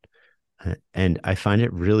important. And I find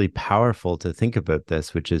it really powerful to think about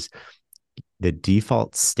this, which is the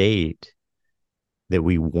default state that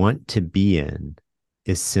we want to be in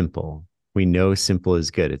is simple. We know simple is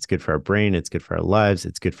good. It's good for our brain. It's good for our lives.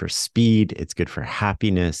 It's good for speed. It's good for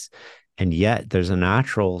happiness. And yet there's a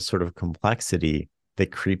natural sort of complexity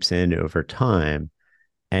that creeps in over time.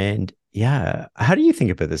 And yeah, how do you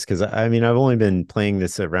think about this? Because I mean, I've only been playing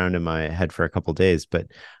this around in my head for a couple of days, but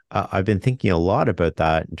I've been thinking a lot about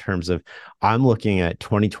that in terms of I'm looking at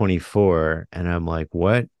 2024 and I'm like,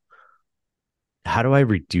 how do I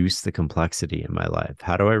reduce the complexity in my life?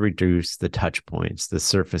 How do I reduce the touch points, the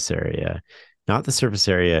surface area? Not the surface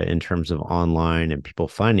area in terms of online and people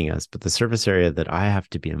finding us, but the surface area that I have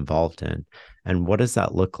to be involved in. And what does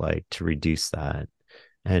that look like to reduce that?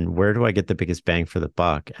 And where do I get the biggest bang for the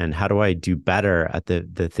buck? And how do I do better at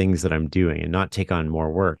the things that I'm doing and not take on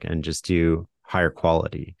more work and just do higher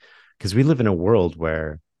quality? Because we live in a world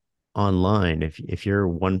where online, if you're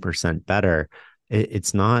 1% better,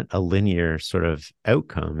 it's not a linear sort of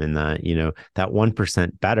outcome in that, that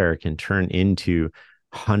 1% better can turn into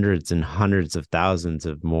hundreds and hundreds of thousands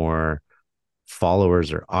of more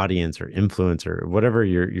followers or audience or influence or whatever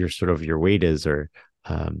your sort of your weight is, or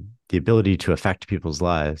the ability to affect people's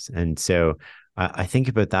lives. And so I think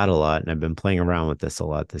about that a lot, and I've been playing around with this a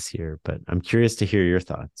lot this year, but I'm curious to hear your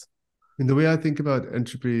thoughts. And the way I think about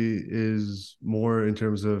entropy is more in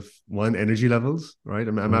terms of one, energy levels, right?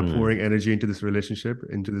 Am I pouring energy into this relationship,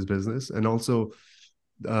 into this business? And also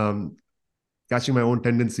catching my own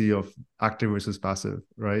tendency of active versus passive,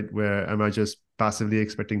 right? Where am I just passively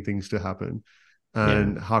expecting things to happen?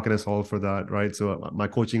 And how can I solve for that, right? So my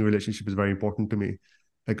coaching relationship is very important to me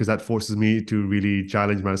because that forces me to really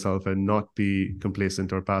challenge myself and not be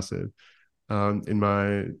complacent or passive. In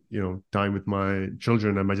my time with my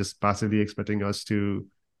children, am I just passively expecting us to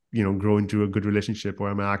grow into a good relationship, or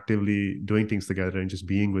am I actively doing things together and just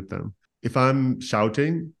being with them? If I'm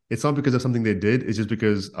shouting, it's not because of something they did, it's just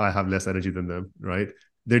because I have less energy than them, right?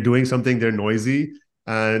 They're doing something, they're noisy,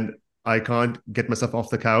 and I can't get myself off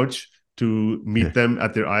the couch to meet them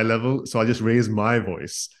at their eye level, so I'll just raise my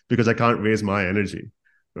voice because I can't raise my energy.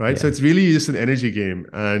 Right. So it's really just an energy game.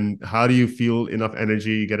 And how do you feel enough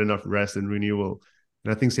energy, get enough rest and renewal?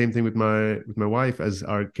 And I think same thing with my wife as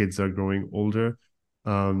our kids are growing older,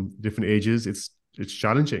 different ages. It's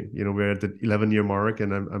challenging. We're at the 11-year mark,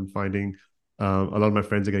 and I'm finding a lot of my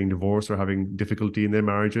friends are getting divorced or having difficulty in their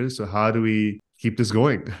marriages. So how do we keep this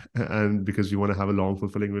going? And because we want to have a long,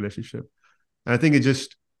 fulfilling relationship. And I think it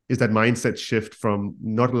just is that mindset shift from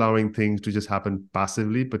not allowing things to just happen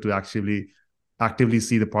passively, but to actually actively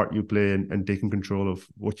see the part you play and taking control of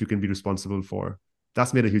what you can be responsible for.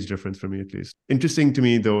 That's made a huge difference for me, at least. Interesting to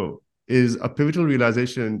me, though, is a pivotal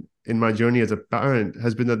realization in my journey as a parent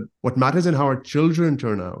has been that what matters in how our children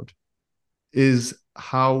turn out is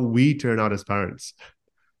how we turn out as parents.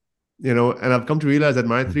 And I've come to realize that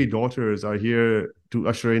my three daughters are here to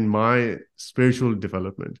usher in my spiritual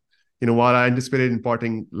development. While I anticipated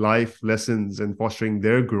imparting life lessons and fostering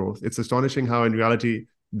their growth, it's astonishing how in reality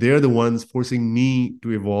they're the ones forcing me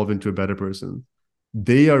to evolve into a better person.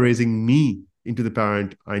 They are raising me into the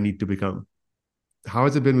parent I need to become. How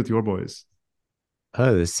has it been with your boys?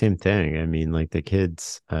 Oh, the same thing. I mean, like the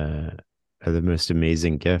kids are the most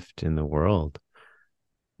amazing gift in the world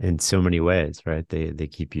in so many ways, right? They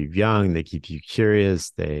keep you young, they keep you curious,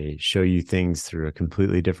 they show you things through a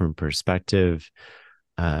completely different perspective.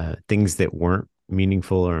 Things that weren't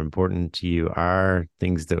meaningful or important to you are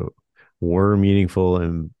things that were meaningful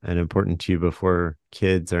and important to you before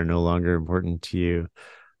kids are no longer important to you.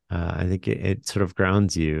 I think it sort of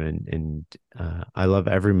grounds you, and I love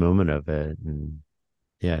every moment of it. And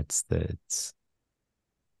yeah, it's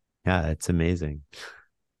amazing.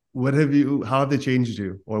 How have they changed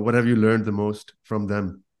you, or what have you learned the most from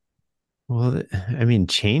them? Well, I mean,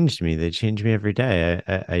 changed me. They change me every day.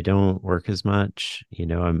 I don't work as much.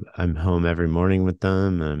 I'm home every morning with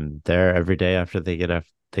them. I'm there every day after they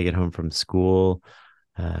get home from school.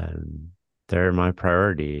 Um, they're my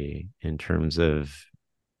priority in terms of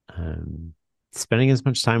um, spending as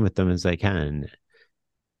much time with them as I can.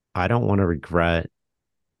 I don't want to regret.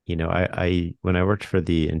 I when I worked for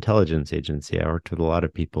the intelligence agency, I worked with a lot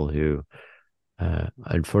of people who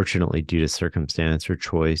unfortunately, due to circumstance or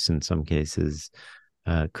choice in some cases,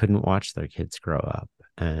 couldn't watch their kids grow up.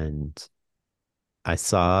 And I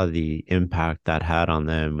saw the impact that had on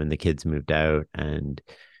them when the kids moved out, and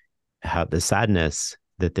how the sadness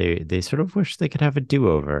that they sort of wish they could have a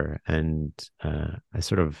do-over. And I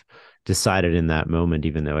sort of decided in that moment,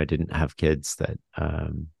 even though I didn't have kids, that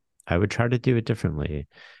I would try to do it differently.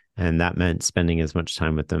 And that meant spending as much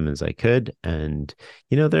time with them as I could. And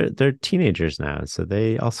they're teenagers now, so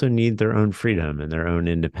they also need their own freedom and their own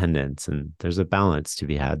independence. And there's a balance to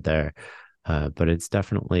be had there. But it's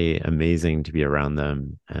definitely amazing to be around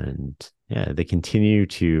them. And yeah, they continue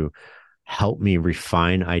to help me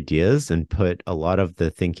refine ideas and put a lot of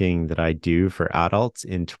the thinking that I do for adults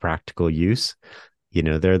into practical use.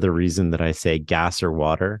 They're the reason that I say gas or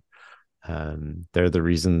water. They're the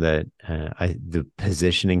reason that the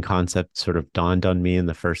positioning concept sort of dawned on me in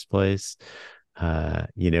the first place.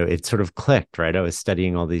 It sort of clicked, right? I was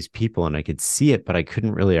studying all these people and I could see it, but I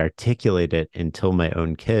couldn't really articulate it until my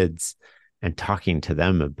own kids and talking to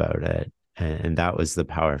them about it. And that was the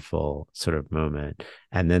powerful sort of moment.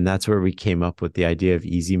 And then that's where we came up with the idea of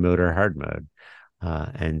easy mode or hard mode.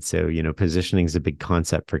 And so, positioning is a big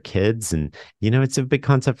concept for kids, and, it's a big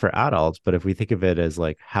concept for adults. But if we think of it as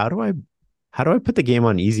like, how do I put the game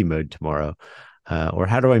on easy mode tomorrow? Or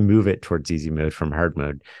how do I move it towards easy mode from hard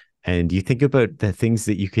mode? And you think about the things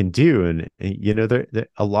that you can do. And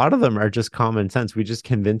a lot of them are just common sense. We just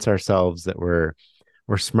convince ourselves that we're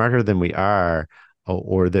smarter than we are,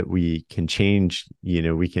 or that we can change,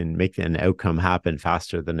 we can make an outcome happen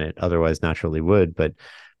faster than it otherwise naturally would. But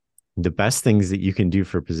the best things that you can do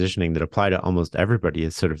for positioning that apply to almost everybody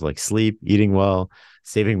is sort of like sleep, eating well,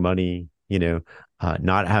 saving money,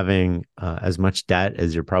 not having as much debt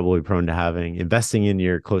as you're probably prone to having, investing in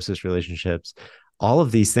your closest relationships. All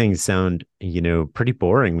of these things sound, pretty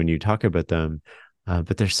boring when you talk about them,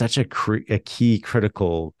 but they're such a key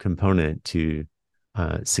critical component to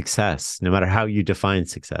success, no matter how you define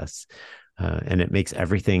success. And it makes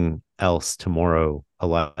everything else tomorrow a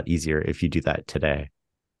lot easier if you do that today.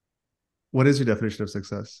 What is your definition of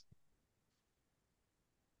success?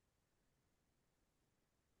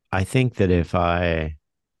 I think that if I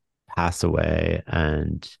pass away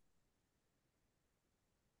and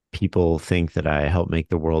people think that I helped make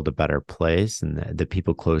the world a better place, and the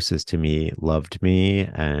people closest to me loved me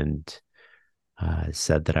and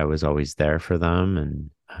said that I was always there for them, and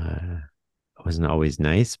I wasn't always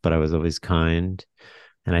nice, but I was always kind,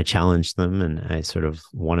 and I challenged them, and I sort of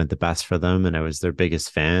wanted the best for them, and I was their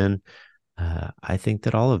biggest fan. I think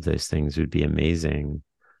that all of those things would be amazing.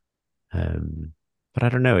 Um, but I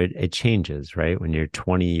don't know, it changes, right? When you're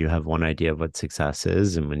 20, you have one idea of what success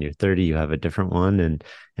is. And when you're 30, you have a different one. And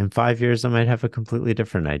in 5 years, I might have a completely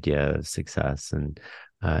different idea of success. And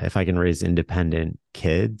if I can raise independent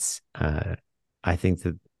kids, I think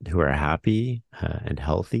that who are happy and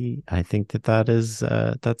healthy, I think that's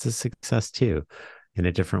a success too, in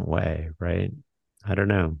a different way, right? I don't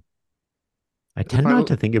know. I As a tend not final,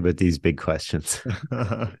 to think about these big questions.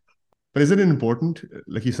 but isn't it important?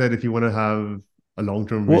 Like you said, if you want to have a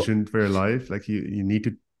long-term Well, vision for your life? Like you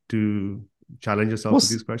need to challenge yourself well, with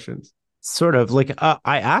these questions. sort of like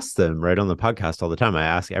I ask them right on the podcast all the time. I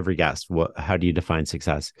ask every guest, how do you define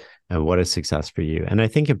success and what is success for you? And I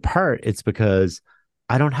think in part it's because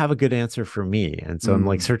I don't have a good answer for me. And so I'm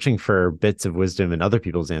like Mm. searching for bits of wisdom in other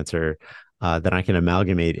people's answer that I can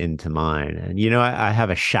amalgamate into mine. And, I have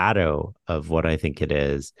a shadow of what I think it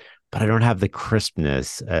is, but I don't have the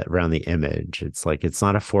crispness around the image. It's like, it's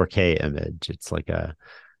not a 4K image. It's like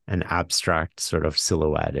an abstract sort of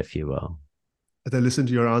silhouette, if you will. As I listened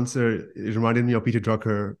to your answer, it reminded me of Peter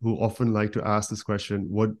Drucker, who often liked to ask this question,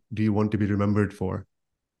 what do you want to be remembered for?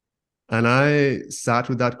 And I sat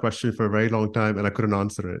with that question for a very long time and I couldn't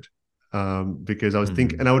answer it. Because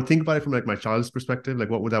Mm-hmm. and I would think about it from like my child's perspective, like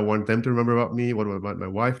what would I want them to remember about me? What would I want my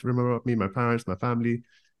wife to remember about me, my parents, my family?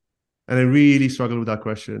 And I really struggled with that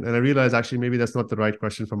question. And I realized actually maybe that's not the right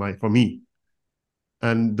question for me.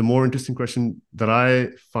 And the more interesting question that I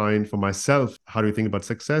find for myself, how do you think about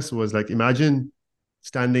success, was like, imagine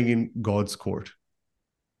standing in God's court.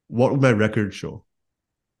 What would my record show?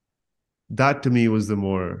 That to me was the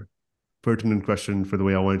more pertinent question for the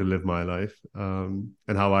way I wanted to live my life, and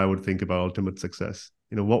how I would think about ultimate success.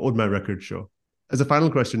 What would my record show? As a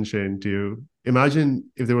final question, Shane, to you,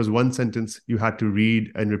 imagine if there was one sentence you had to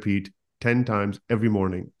read and repeat 10 times every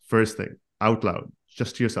morning, first thing, out loud,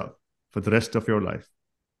 just to yourself, for the rest of your life.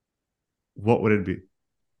 What would it be?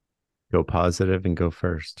 Go positive and go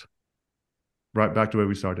first. Right back to where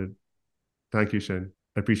we started. Thank you, Shane.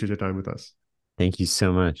 I appreciate your time with us. Thank you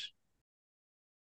so much.